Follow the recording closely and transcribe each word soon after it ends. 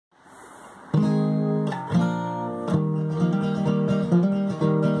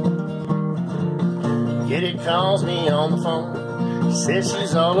lady calls me on the phone. She says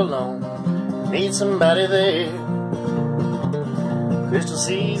she's all alone, needs somebody there. Crystal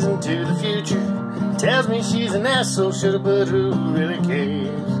sees into the future, tells me she's an asshole, shoulda, but who really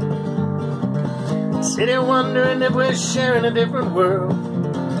cares? Sitting wondering if we're sharing a different world.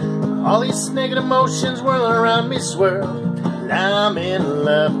 All these naked emotions whirling around me swirl, and I'm in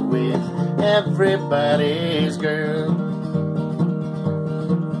love with everybody's girl.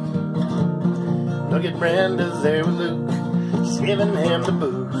 Look at Brenda there with Luke, she's giving him the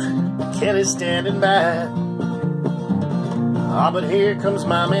boot. Kelly's standing by. Oh, but here comes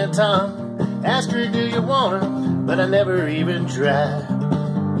my man Tom. Ask her, do you want her? But I never even tried.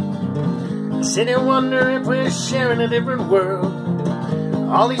 Sit and wonder if we're sharing a different world.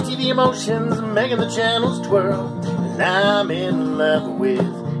 All these TV emotions making the channels twirl, and I'm in love with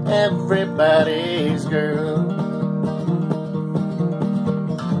everybody's girl.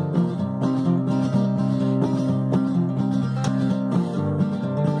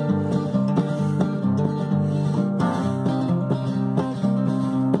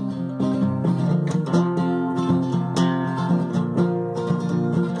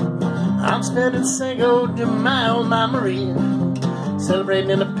 I'm spending Cinco de Mayo, my Maria,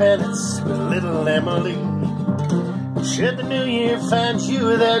 celebrating independence with little Emily. Should the new year find you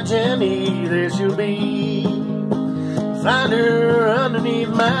without Jenny, there she'll be. Find her underneath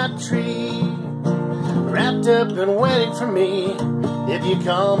my tree, wrapped up and waiting for me. If you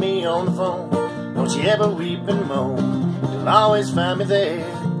call me on the phone, don't you ever weep and moan, you'll always find me there.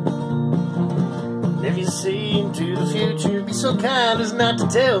 And if you see into the future, be so kind as not to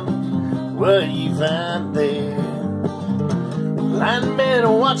tell me what you find there. Lying in bed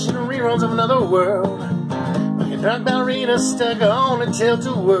watching reruns of Another World, like a drunk ballerina stuck on a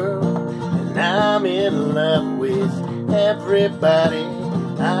tilted world. And I'm in love with everybody.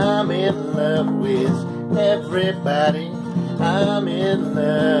 I'm in love with everybody. I'm in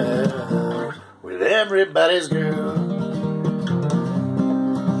love with everybody's girl.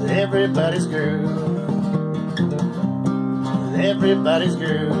 Everybody's girl. Everybody's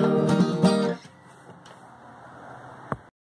girl.